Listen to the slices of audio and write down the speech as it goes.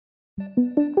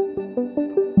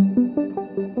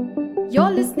You're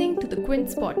listening to the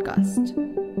Quince podcast.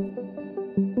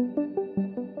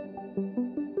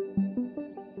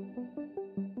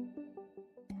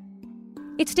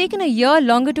 It's taken a year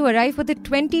longer to arrive, but the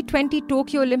 2020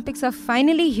 Tokyo Olympics are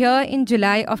finally here in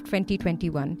July of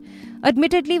 2021.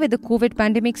 Admittedly, with the COVID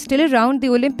pandemic still around, the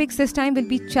Olympics this time will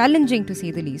be challenging to say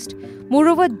the least.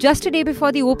 Moreover, just a day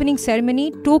before the opening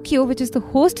ceremony, Tokyo, which is the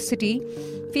host city,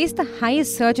 faced the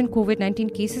highest surge in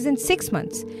COVID-19 cases in 6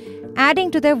 months.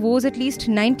 Adding to their woes, at least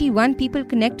 91 people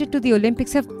connected to the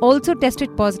Olympics have also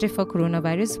tested positive for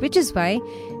coronavirus, which is why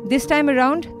this time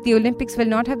around, the Olympics will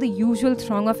not have the usual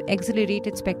throng of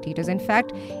exhilarated spectators. In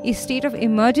fact, a state of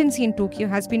emergency in Tokyo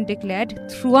has been declared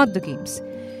throughout the Games.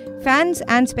 Fans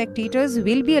and spectators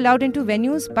will be allowed into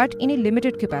venues, but in a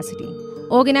limited capacity.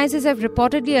 Organizers have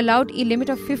reportedly allowed a limit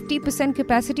of 50%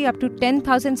 capacity up to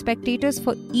 10,000 spectators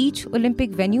for each Olympic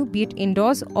venue, be it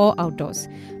indoors or outdoors.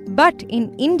 But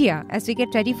in India, as we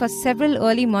get ready for several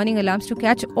early morning alarms to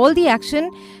catch all the action,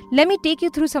 let me take you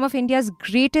through some of India's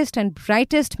greatest and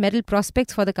brightest medal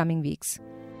prospects for the coming weeks.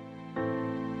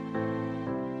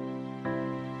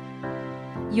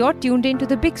 You're tuned in to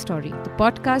The Big Story, the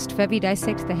podcast where we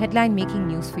dissect the headline-making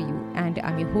news for you. And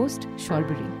I'm your host,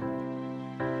 Shalbari.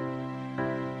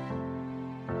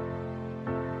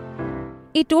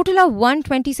 A total of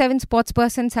 127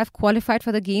 sportspersons have qualified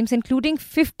for the Games, including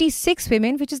 56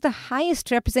 women, which is the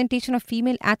highest representation of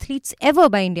female athletes ever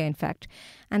by India, in fact.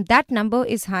 And that number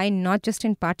is high not just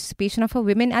in participation of our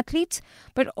women athletes,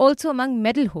 but also among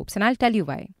medal hopes. And I'll tell you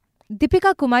why.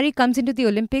 Deepika Kumari comes into the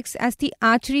Olympics as the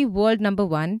archery world number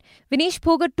 1. Vinesh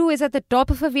Phogat too is at the top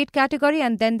of her weight category,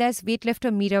 and then there's weightlifter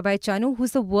Mirabai Chanu,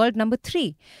 who's the world number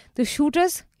 3. The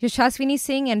shooters Yashaswini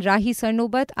Singh and Rahi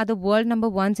Sarnobat are the world number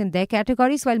 1s in their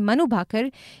categories, while Manu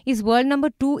Bhaker is world number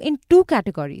 2 in 2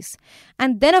 categories.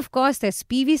 And then, of course, there's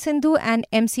PV Sindhu and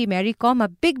MC Mary Kom, are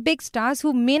big stars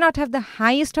who may not have the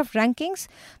highest of rankings,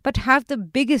 but have the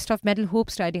biggest of medal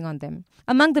hopes riding on them.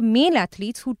 Among the male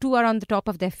athletes, who too are on the top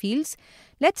of their fields,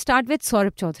 let's start with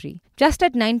Saurabh Chaudhary. Just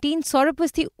at 19, Saurabh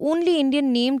was the only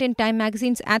Indian named in Time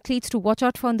magazine's athletes to watch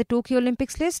out for on the Tokyo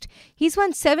Olympics list. He's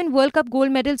won 7 World Cup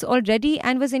gold medals already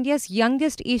and was India's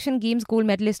youngest Asian Games gold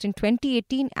medalist in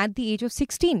 2018 at the age of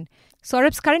 16.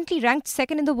 Saurabh's currently ranked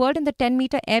second in the world in the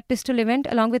 10-meter air pistol event,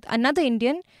 along with another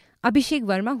Indian, Abhishek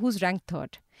Verma, who's ranked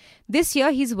third. This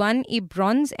year, he's won a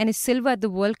bronze and a silver at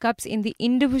the World Cups in the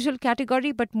individual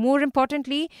category, but more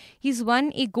importantly, he's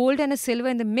won a gold and a silver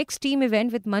in the mixed team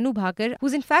event with Manu Bhaker,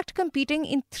 who's in fact competing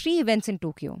in 3 events in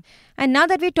Tokyo. And now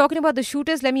that we're talking about the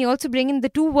shooters, let me also bring in the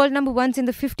 2 world number 1s in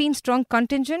the 15-strong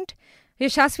contingent,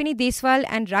 Yashaswini Deswal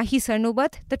and Rahi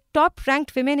Sarnobat, the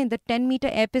top-ranked women in the 10-meter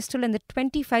air pistol and the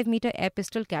 25-meter air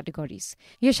pistol categories.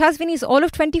 Yashaswini is all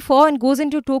of 24 and goes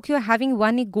into Tokyo having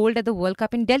won a gold at the World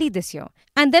Cup in Delhi this year.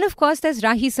 And then, of course, there's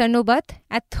Rahi Sarnobat.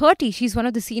 At 30, she's one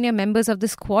of the senior members of the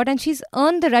squad, and she's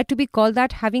earned the right to be called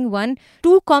that, having won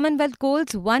 2 Commonwealth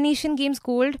golds, 1 Asian Games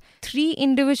gold, 3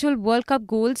 individual World Cup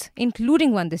golds,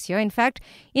 including one this year. In fact,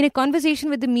 in a conversation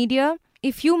with the media a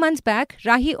few months back,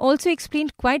 Rahi also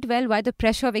explained quite well why the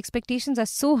pressure of expectations are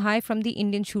so high from the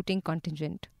Indian shooting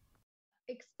contingent.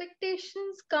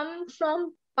 Expectations come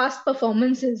from past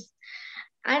performances.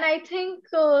 And I think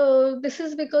this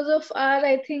is because of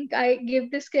I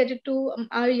give this credit to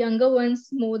our younger ones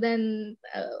more than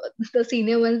the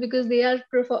senior ones, because they are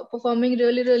performing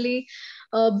really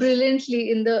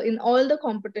brilliantly in all the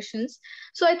competitions.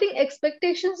 So I think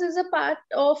expectations is a part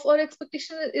of, or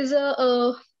expectation is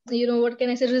a what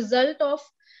can I say, result of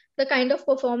the kind of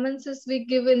performances we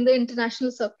give in the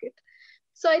international circuit.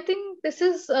 So I think this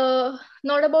is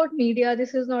not about media.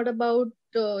 This is not about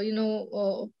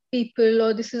people,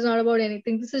 or this is not about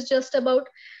anything. This is just about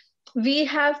we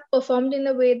have performed in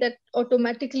a way that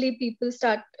automatically people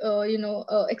start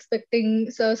expecting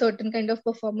certain kind of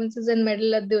performances and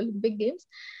medal at the Olympic Games.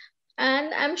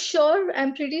 And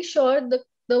I'm pretty sure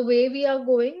the way we are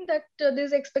going, that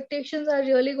these expectations are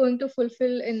really going to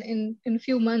fulfill in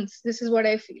few months. This is what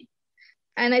I feel.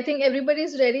 And I think everybody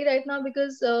is ready right now,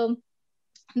 because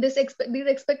these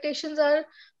expectations are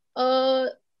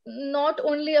not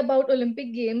only about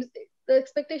Olympic Games. The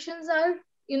expectations are,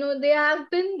 they have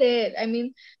been there. I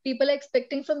mean, people are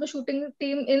expecting from the shooting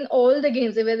team in all the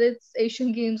games, whether it's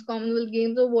Asian Games, Commonwealth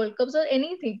Games, or World Cups, or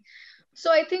anything. So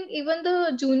I think even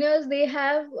the juniors, they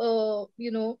have,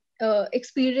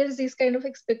 experienced these kind of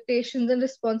expectations and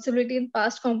responsibility in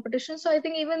past competitions. So I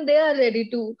think even they are ready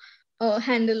to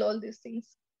handle all these things.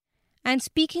 And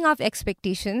speaking of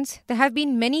expectations, there have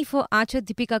been many for archer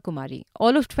Deepika Kumari.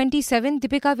 All of 27,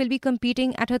 Deepika will be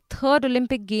competing at her third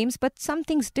Olympic Games, but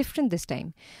something's different this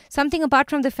time. Something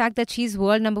apart from the fact that she's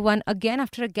world number one again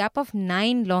after a gap of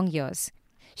 9 long years.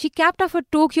 She capped off her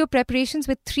Tokyo preparations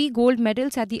with 3 gold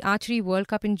medals at the Archery World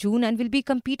Cup in June and will be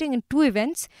competing in 2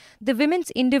 events, the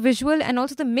women's individual and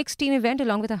also the mixed team event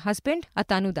along with her husband,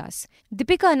 Atanu Das.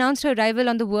 Deepika announced her arrival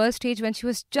on the world stage when she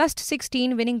was just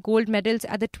 16, winning gold medals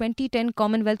at the 2010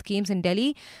 Commonwealth Games in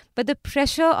Delhi, but the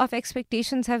pressure of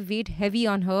expectations have weighed heavy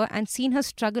on her and seen her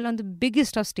struggle on the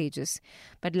biggest of stages.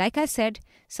 But like I said,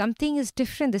 something is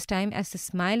different this time as the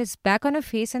smile is back on her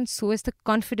face and so is the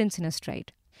confidence in her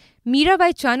stride.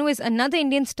 Mirabai Chanu is another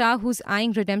Indian star who's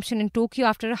eyeing redemption in Tokyo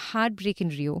after a heartbreak in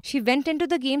Rio. She went into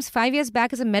the games 5 years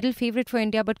back as a medal favourite for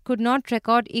India but could not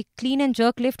record a clean and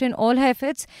jerk lift in all her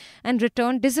efforts and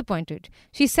returned disappointed.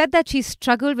 She said that she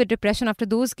struggled with depression after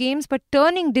those games, but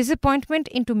turning disappointment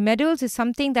into medals is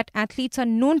something that athletes are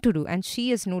known to do, and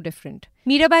she is no different.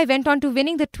 Mirabai went on to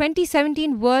winning the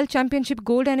 2017 World Championship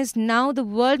gold and is now the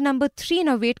world number 3 in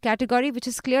her weight category, which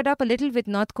has cleared up a little with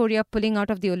North Korea pulling out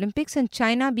of the Olympics and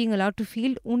China being allowed to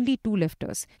field only 2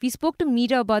 lifters. We spoke to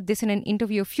Mira about this in an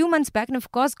interview a few months back and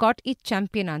of course got a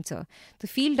champion answer. The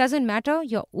field doesn't matter,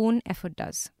 your own effort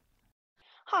does.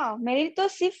 हाँ, मेरी तो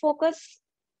सिर्फ focus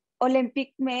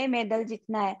Olympic में medal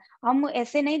जीतना है. हम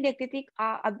ऐसे नहीं देखते थे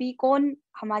अभी कौन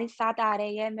हमारे साथ आ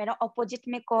रही है, मेरा अपोजिट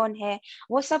में कौन है,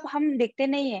 वो सब हम देखते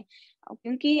नहीं है,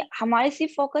 क्योंकि हमारे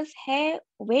सिर्फ फोकस है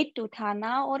वेट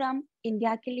उठाना और हम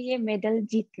इंडिया के लिए मेडल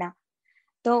जीतना.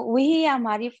 तो वही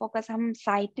हमारी फोकस, हम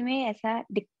साइड में ऐसा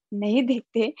नहीं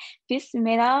देखते. फिर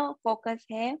मेरा फोकस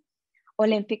है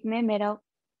ओलंपिक में मेरा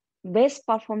बेस्ट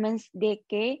परफॉर्मेंस देख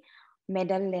के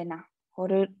मेडल लेना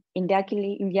और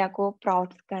इंडिया को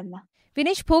प्राउड करना.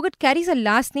 Vinesh Phogat carries a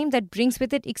last name that brings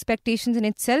with it expectations in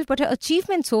itself, but her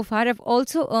achievements so far have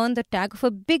also earned the tag of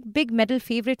a big medal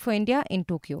favourite for India in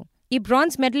Tokyo. A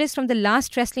bronze medalist from the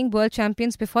last wrestling world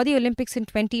champions before the Olympics in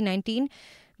 2019,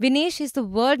 Vinesh is the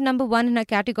world number 1 in her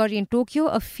category in Tokyo,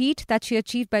 a feat that she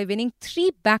achieved by winning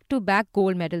 3 back-to-back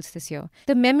gold medals this year.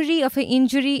 The memory of her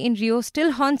injury in Rio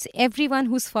still haunts everyone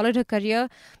who's followed her career,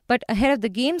 but ahead of the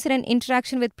games in an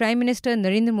interaction with Prime Minister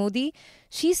Narendra Modi,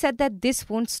 she said that this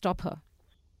won't stop her.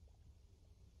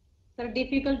 Sir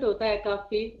difficult होता है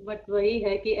काफी, but वही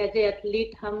है कि as a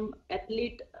athlete, हम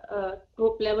athlete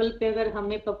top level पे अगर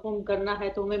हमें परफॉर्म करना है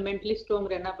तो हमें मेंटली स्ट्रांग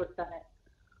रहना पड़ता है.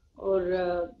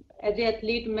 और एज ए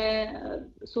एथलीट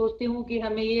मैं सोचती हूँ कि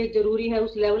हमें ये जरूरी है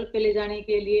उस लेवल पे ले जाने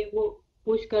के लिए, वो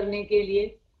पुश करने के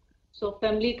लिए. सो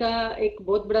फैमिली का एक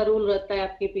बहुत बड़ा रोल रहता है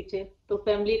आपके पीछे, तो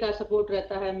फैमिली का सपोर्ट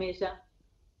रहता है हमेशा.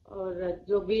 और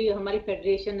जो भी हमारी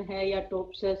फेडरेशन है या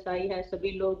टॉप से साई है,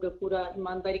 सभी लोग पूरा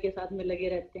ईमानदारी के साथ में लगे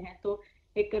रहते हैं. तो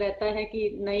एक रहता है कि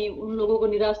नहीं, उन लोगों को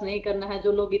निराश नहीं करना है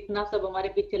जो लोग इतना सब हमारे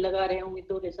पीछे लगा रहे हैं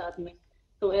उम्मीदों के साथ में.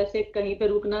 तो ऐसे कहीं पे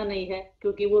रुकना नहीं है,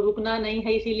 क्योंकि वो रुकना नहीं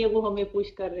है इसीलिए वो हमें पुश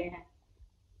कर रहे हैं.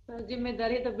 तो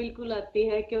जिम्मेदारी तो बिल्कुल आती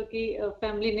है, क्योंकि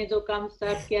फैमिली ने जो काम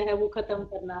स्टार्ट किया है वो खत्म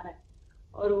करना है.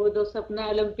 और वो जो सपना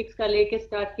ओलंपिक्स का लेके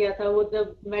स्टार्ट किया था, वो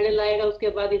जब मेडल आएगा उसके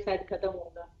बाद ही शायद खत्म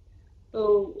होगा. तो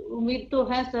उम्मीद तो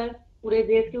है सर, पूरे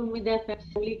देश की उम्मीद है,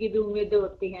 फैमिली की भी उम्मीदें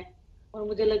होती हैं. और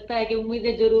मुझे लगता है कि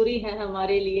उम्मीदें जरूरी हैं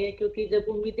हमारे लिए, क्योंकि जब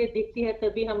उम्मीदें दिखती है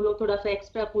तभी हम लोग थोड़ा सा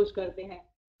एक्स्ट्रा पुश करते हैं.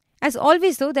 As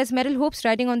always though, there's medal hopes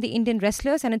riding on the Indian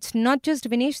wrestlers, and it's not just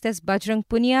Vinesh, there's Bajrang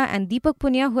Punia and Deepak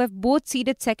Punia who have both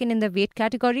seeded second in the weight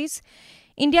categories.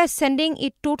 India is sending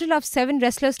a total of 7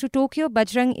 wrestlers to Tokyo.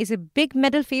 Bajrang is a big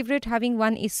medal favourite, having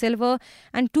won a silver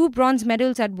and 2 bronze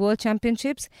medals at World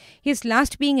Championships, his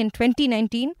last being in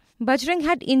 2019. Bajrang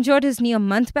had injured his knee a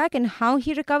month back, and how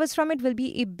he recovers from it will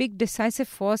be a big decisive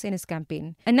force in his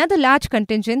campaign. Another large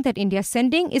contingent that India is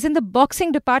sending is in the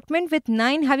boxing department, with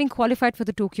 9 having qualified for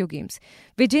the Tokyo Games.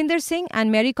 Vijender Singh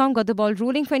and Mary Kom got the ball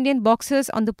rolling for Indian boxers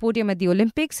on the podium at the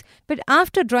Olympics, but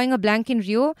after drawing a blank in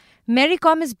Rio, Mary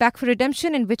Kom is back for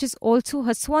redemption, and which is also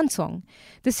her swan song.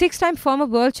 The 6-time former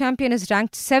world champion is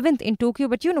ranked 7th in Tokyo,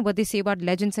 but you know what they say about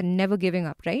legends and never giving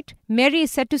up, right? Mary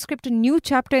is set to script a new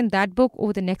chapter in that book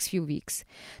over the next few weeks.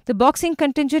 The boxing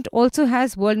contingent also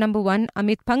has world number 1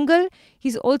 Amit Pangal.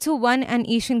 He's also won an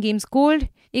Asian Games gold,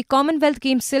 a Commonwealth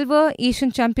Games silver,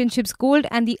 Asian Championships gold,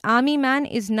 and the army man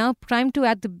is now primed to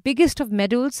add the biggest of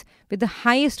medals with the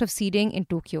highest of seeding in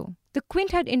Tokyo. The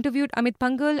Quint had interviewed Amit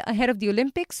Pangal ahead of the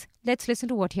Olympics. Let's listen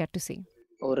to what he had to say.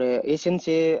 और Asian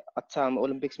से अच्छा हम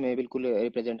Olympics में बिल्कुल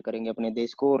represent करेंगे अपने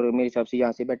देश को, और मेरे हिसाब से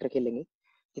यहाँ से बेटर खेलेंगे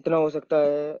जितना हो सकता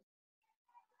है.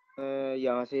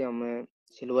 यहाँ से हम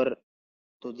सिल्वर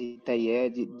तो जीता ही है.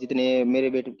 जितने मेरे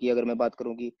वेट की अगर मैं बात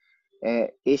करूँ कि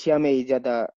एशिया में ही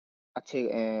ज़्यादा अच्छे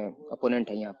अपोनेंट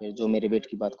हैं यहाँ पे, जो मेरे वेट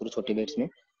की बात करूँ छोटे वेट्स में।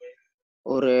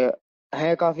 और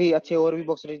हैं काफ़ी अच्छे और भी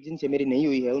बॉक्सर जिनसे मेरी नहीं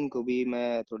हुई है, उनको भी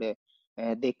मैं थोड़े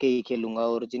देख के ही खेलूंगा,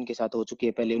 और जिनके साथ हो चुकी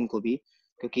है पहले उनको भी,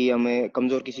 क्योंकि हमें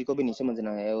कमज़ोर किसी को भी नहीं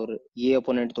समझना है, और ये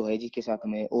अपोनेंट तो है जिसके साथ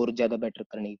हमें और ज़्यादा बेटर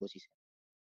करने की कोशिश है।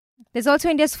 There's also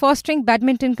India's fostering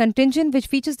badminton contingent, which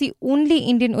features the only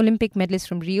Indian Olympic medalist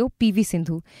from Rio, PV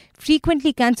Sindhu.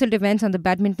 Frequently cancelled events on the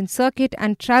badminton circuit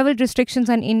and travel restrictions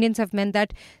on Indians have meant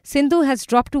that Sindhu has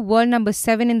dropped to world number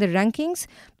 7 in the rankings.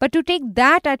 But to take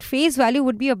that at face value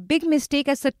would be a big mistake,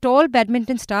 as the tall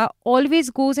badminton star always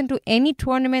goes into any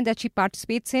tournament that she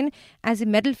participates in as a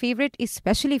medal favourite,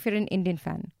 especially if you're an Indian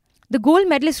fan. The gold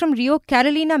medalist from Rio,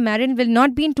 Carolina Marin, will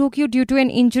not be in Tokyo due to an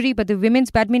injury, but the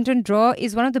women's badminton draw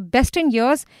is one of the best in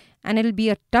years, and it'll be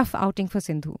a tough outing for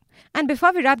Sindhu. And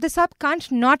before we wrap this up,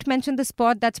 can't not mention the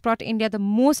sport that's brought India the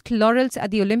most laurels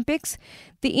at the Olympics.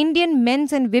 The Indian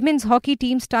men's and women's hockey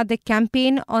teams start their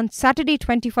campaign on Saturday,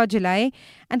 24 July,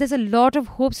 and there's a lot of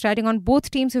hopes riding on both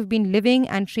teams who've been living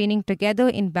and training together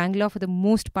in Bangalore for the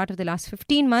most part of the last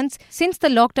 15 months since the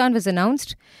lockdown was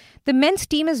announced. The men's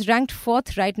team is ranked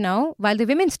 4th right now, while the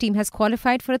women's team has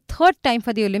qualified for a 3rd time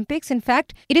for the Olympics. In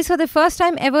fact, it is for the first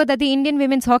time ever that the Indian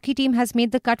women's hockey team has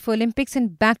made the cut for Olympics in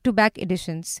back-to-back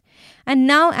editions. And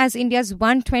now, as India's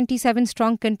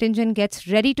 127-strong contingent gets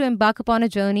ready to embark upon a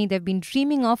journey they've been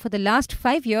dreaming of for the last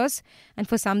 5 years, and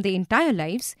for some their entire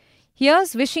lives,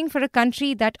 here's wishing for a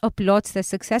country that applauds their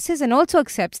successes and also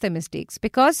accepts their mistakes.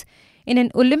 Because in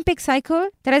an Olympic cycle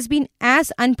that has been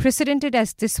as unprecedented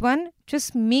as this one,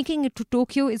 just making it to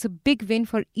Tokyo is a big win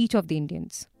for each of the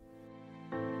Indians.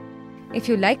 If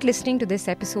you like listening to this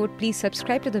episode, please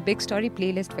subscribe to the Big Story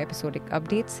playlist for episodic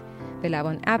updates. We're live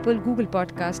on Apple, Google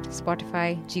Podcast,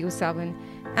 Spotify, JioSaavn,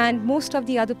 and most of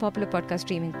the other popular podcast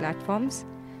streaming platforms.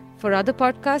 For other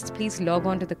podcasts, please log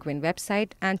on to the Quint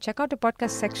website and check out the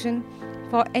podcast section.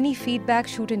 For any feedback,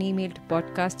 shoot an email to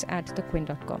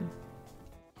podcasts@thequint.com.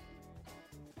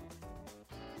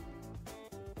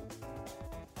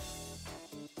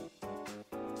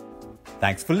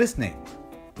 Thanks for listening.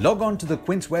 Log on to the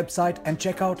Quint's website and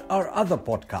check out our other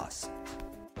podcasts.